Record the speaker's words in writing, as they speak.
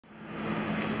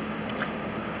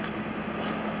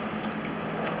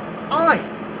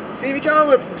Stevie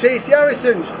Jarman from TC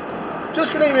Harrison's.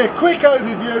 Just going to give you a quick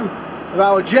overview of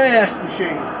our JS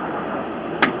machine.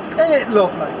 Isn't it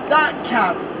lovely? That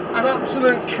cab, an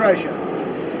absolute treasure.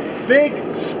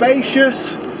 Big,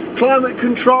 spacious, climate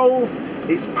control.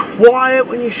 It's quiet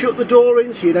when you shut the door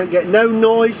in so you don't get no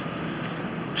noise.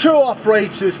 True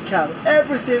operator's cab.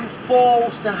 Everything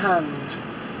falls to hand.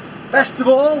 Best of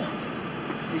all,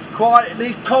 it's quiet in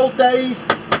these cold days.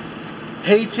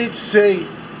 Heated seat.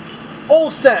 All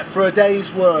set for a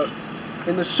day's work.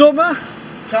 In the summer,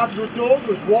 cab door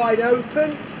goes wide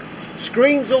open,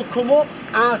 screens will come up,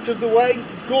 out of the way,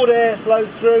 good airflow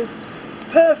through.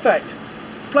 Perfect.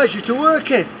 Pleasure to work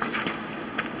in.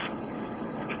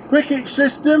 Quick hitch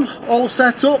system, all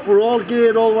set up. We're all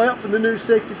geared all the way up for the new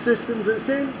safety systems that's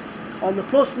in. On the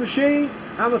Plus machine,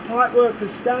 hammer pipe work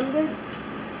is standard.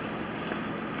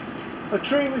 A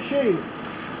tree machine.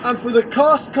 And for the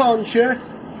cost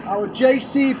conscious, our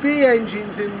JCB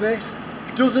engines in this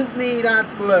doesn't need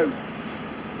AdBlue.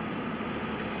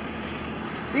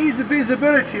 Easy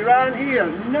visibility around here,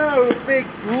 no big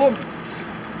lumps.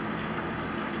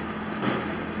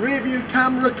 Rear view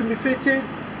camera can be fitted,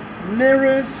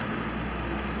 mirrors,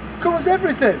 covers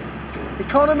everything.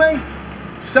 Economy,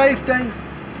 safety,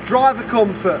 driver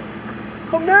comfort.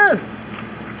 Come down,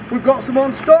 we've got some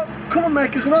on stock. Come and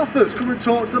make us an offer, come and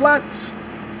talk to the lads.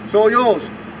 It's all yours.